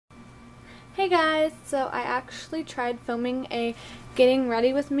Hey guys, so I actually tried filming a getting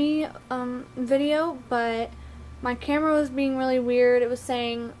ready with me video, but my camera was being really weird. It was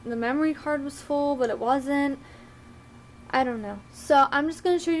saying the memory card was full, but it wasn't. I don't know. So I'm just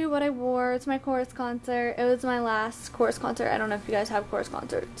going to show you what I wore. It's my chorus concert. It was my last chorus concert. I don't know if you guys have chorus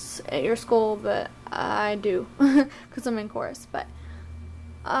concerts at your school, but I do because I'm in chorus. But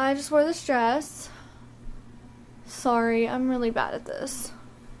I just wore this dress. Sorry, I'm really bad at this.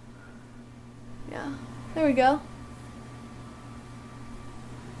 Yeah, there we go.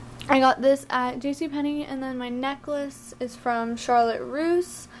 I got this at JCPenney, and then my necklace is from Charlotte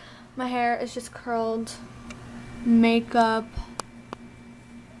Russe. My hair is just curled makeup.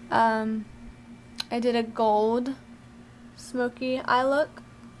 I did a gold smoky eye look.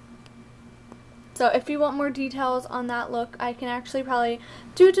 So if you want more details on that look, I can actually probably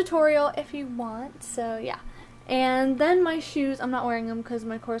do a tutorial if you want. So yeah. And then my shoes, I'm not wearing them because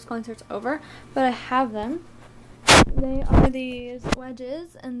my chorus concert's over, but I have them. They are these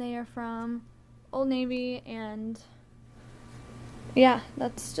wedges, and they are from Old Navy, and yeah,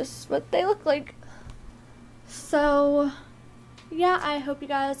 that's just what they look like. So yeah, I hope you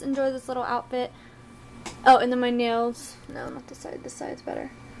guys enjoy this little outfit. Oh, and then my nails, no, not this side, this side's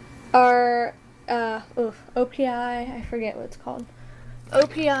better, are OPI, I forget what it's called,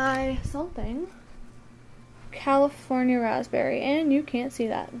 OPI something. California raspberry, and you can't see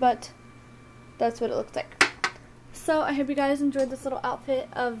that, but that's what it looks like. So I hope you guys enjoyed this little outfit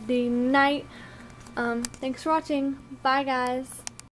of the night. Thanks for watching. Bye guys.